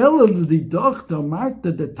 Ela the Dochter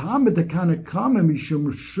Marta, the Tame, the Kanakama,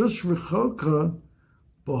 Mishum Shush Rechoka,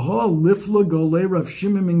 Bahal Lifla Gole Rav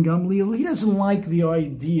Shimon and Gamliel. He doesn't like the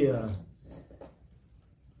idea.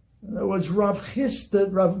 In other words, Rav is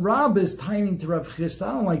tying to Rav Chisda.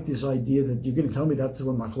 I don't like this idea that you're going to tell me that's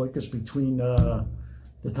one machlokes between the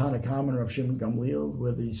Tanakam and Rav Shimon Gamliel,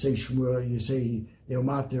 where you say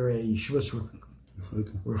Eomater a Shvus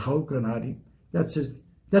Rechoka Nadi.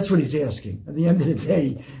 That's what he's asking. At the end of the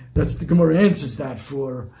day, that's the Gemara answers that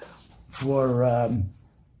for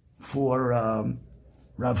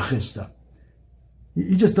Rav Chisda.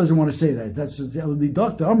 He just doesn't want to say that. That's the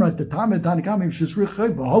doctor.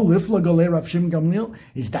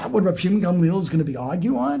 Is that what Rav Shimon Gamliel is going to be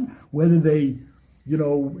arguing on? Whether they,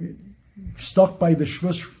 stuck by the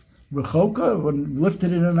Shvus Rechoka and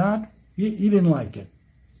lifted it or not? He didn't like it.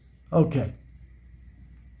 Okay.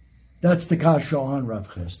 That's the kasha on Rav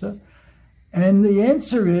Chisda. And the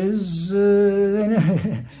answer is,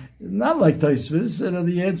 not like Taisvis,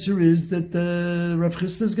 the answer is that Rav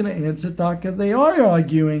Chisda is going to answer Taka. They are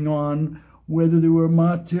arguing on whether they were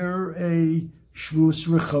matir a Shvus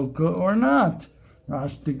Rechoka or not.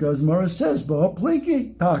 The Gemara says,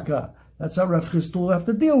 Pliki Taka. That's how Rav Chisda will have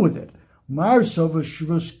to deal with it. Mar Sova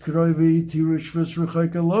Shvus Krovi Tiru Shvus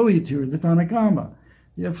Rechoka Lo Yitir, the Tanakama.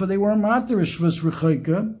 Therefore, they were matir a Shvus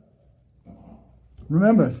Rechoka.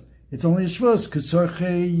 Remember, it's only a shvus because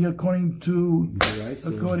according to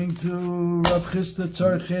Rav Chisda,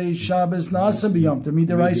 tzarchei Shabbos nasa b'yom tov.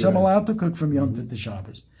 Midiraisa, I'm allowed to cook from Yom Tov to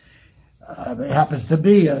Shabbos. It happens to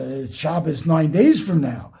be it's Shabbos 9 days from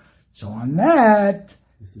now. So on that,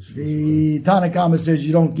 the Tanakama says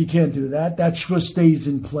you can't do that. That shvus stays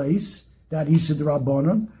in place. That Isa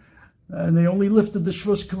d'Rabbanan. And they only lifted the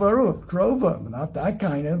Shvus Krova, not that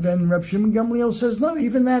kind of. And Rav Shimon Gamliel says, no,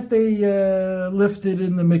 even that they lifted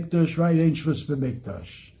in the Mikdash, right? Ain't Shvus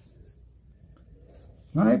b'Mikdash.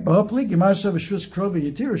 All right? B'haplik, Yamasav Shvus Krova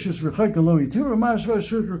Yitira, Shvus Rechoka Lo Yitira, Yamasav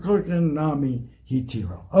Shvus Rechoka Nami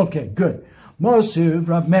Yitira. Okay, good. Mosiv,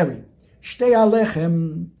 Rav Meri. Shtei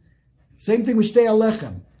Alechem. Same thing with Shtei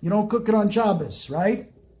Alechem. You don't cook it on Shabbos, right?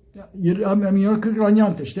 You don't cook it on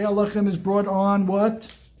Yom Tov. Shtei Alechem is brought on what?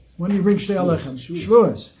 When do you bring Shtei Alechem?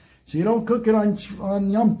 Shavuos. So you don't cook it on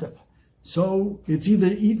Yom Tov. So it's either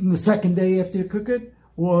eaten the second day after you cook it,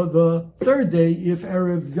 or the third day if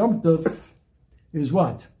Erev Yom Tov is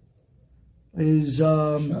what? Is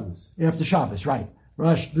Shabbos. After Shabbos, right.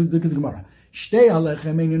 Rash, the Gemara. Shtei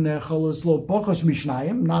Alechem meaning Necholos Lo Pachos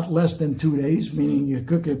Mishnayim, not less than 2 days, meaning you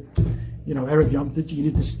cook it, Erev Yom Tov,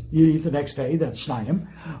 you eat the next day, that's Shnayim.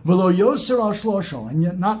 V'lo yoser al shlosho, and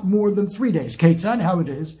yet not more than 3 days. Ketzad, how it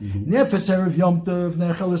is. Nefes Erev Yom Tov,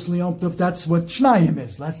 Nechelis Yom Tov, that's what Shnayim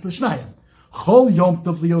is. That's the Shnayim. Chol Yom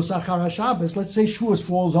Tov lios achar Shabbos. Let's say Shavuos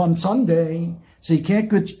falls on Sunday, so you can't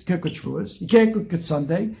cook it Shavuos. You can't cook it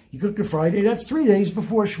Sunday. You cook it Friday. That's 3 days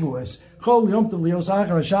before Shavuos. Chol Yom Tov lios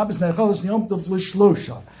achar Shabbos, Nechelis Yom Tov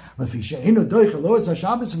lishlosha. Lefisha inu doicha lois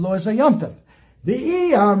Shabbos lois Yom Tov.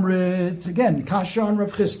 The Amrit, again, Kasha and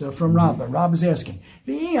Rav Chisda from Rabbi. Rabbi is asking,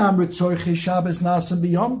 the Amrit tzorchei Shabbos nasa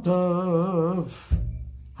b'yom tov.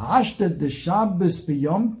 Hashta the Shabbos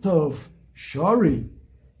b'yom tov. Shori.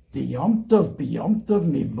 The Yom tov b'yom tov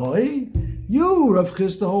miboy. You, Rav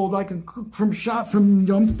Chisda, hold I can cook from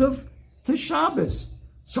Yom tov to Shabbos.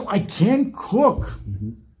 So I can't cook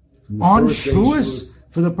on Shavuos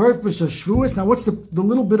for the purpose of Shavuos. Now what's the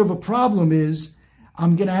little bit of a problem is,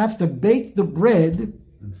 I'm going to have to bake the bread,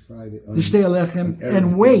 the Shtei Alechem,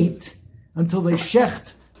 and wait until they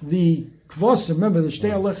shecht the kvasim. Remember, the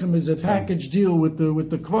Shtei Alechem is a package deal with the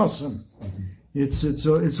kvasim.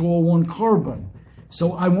 It's all one carbon.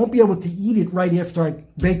 So I won't be able to eat it right after I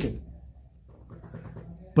bake it.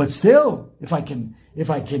 But still, if I can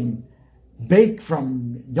bake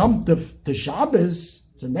from Yom Tov to Shabbos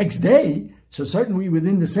the next day, so certainly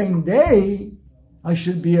within the same day, I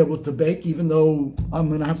should be able to bake, even though I'm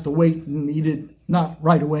going to have to wait and eat it not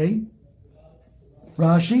right away.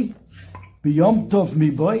 Rashi, b'yom tov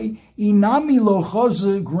mi boy, inami lo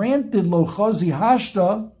chazi, granted lo chazi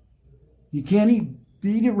hashta, you can't eat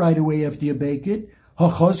eat it right away after you bake it.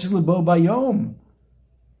 Hachos lebo bayom.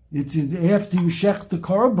 It's after you shech the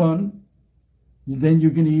korban, then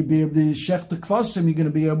you're going to be able to shech the kvasim. You're going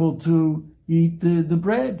to be able to eat the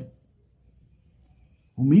bread.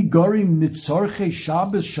 Umi gorim mitzorche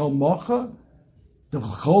Shabbos shal mocha. The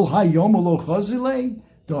chol hayom lo chazile.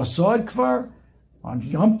 The asad kvar on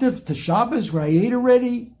Yom Tov to Shabbos where I ate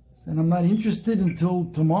already, and I'm not interested until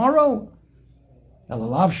tomorrow.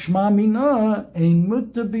 Elalav shma mina ein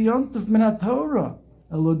mutta b'Yom Tov min haTorah.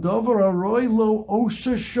 Elodover aroy lo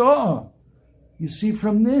osha shah. You see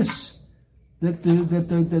from this that the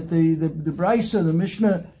Brisa, the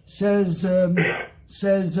Mishnah says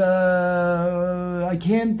I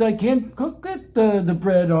can't cook it the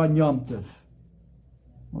bread on Yom Tov.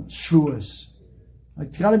 What's Shavuos?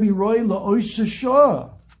 It's got to be roy lo osha shah.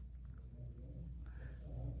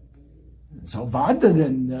 So vada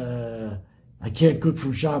then I can't cook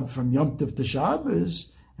from Yom Tov to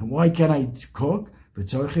Shabbos, and why can't I cook?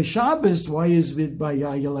 V'tzorche Shabbos, why is it by you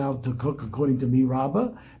allowed to cook according to me, Rabbi?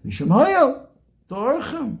 Mishum hayel,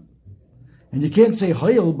 t'orchem. And you can't say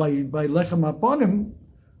hayel by lechem aponim.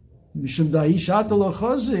 Mishum da'ish atalo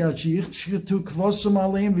chaze, achiyichtu kvosam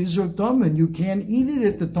aleim v'izrok dom, and you can't eat it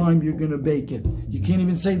at the time you're going to bake it. You can't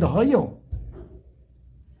even say the hayel.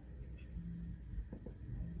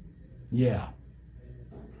 Yeah.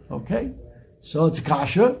 Okay. So it's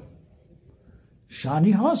kasha.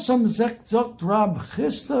 Shani Hasam Zokt Rab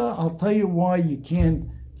Chista. I'll tell you why you can't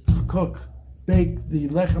bake the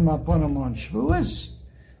lechem aponim on Shavuos.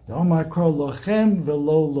 The Omar Kro lachem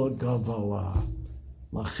velo legavoa.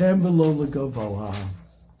 Lachem velo legavoa.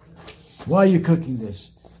 Why are you cooking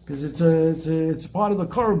this? Because it's part of the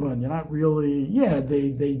korban. You're not really. Yeah,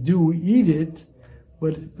 they do eat it,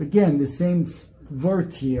 but again, the same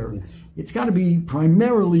vert here. It's got to be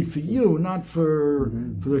primarily for you, not for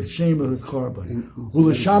the shame of the korban.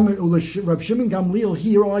 Rav Shimon Gamliel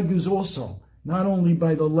here argues also, not only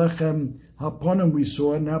by the lechem haponim we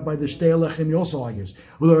saw, now by the shtei lechem he also argues.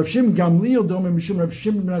 Rav Shimon Gamliel, Rav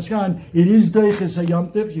Shimon ben Askan, it is deiches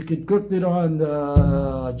hayom tov. You could cook it on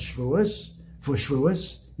Shavuos, for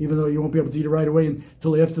Shavuos, even though you won't be able to eat it right away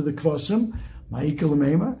until after the kvasim. Makes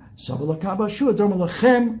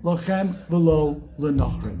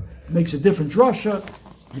a different drasha.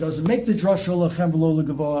 He doesn't make the drasha lachem v'lo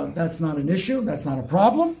legavoa. That's not an issue. That's not a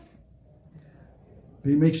problem.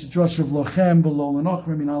 But he makes the drasha of lachem v'lo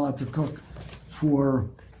lenachrim. You're not allowed to cook for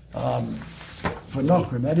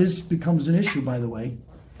nachrim. That becomes an issue, by the way.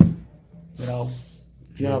 If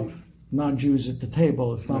you have non-Jews at the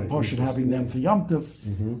table, it's not poshut having them for Yom Tov.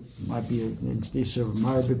 Might be they serve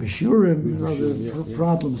marbe b'shurim, other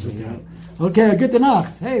problems with that. Okay, good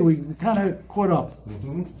enough. Hey, we kind of caught up.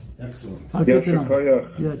 Excellent. Good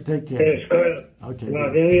Yeah, take care. Okay.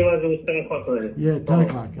 Yeah, 10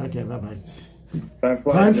 o'clock. Okay, bye-bye.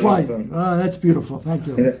 Time flies. Oh, that's beautiful. Thank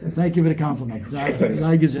you. Thank you for the compliment.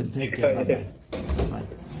 Take care. Bye-bye.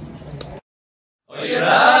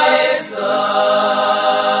 Bye.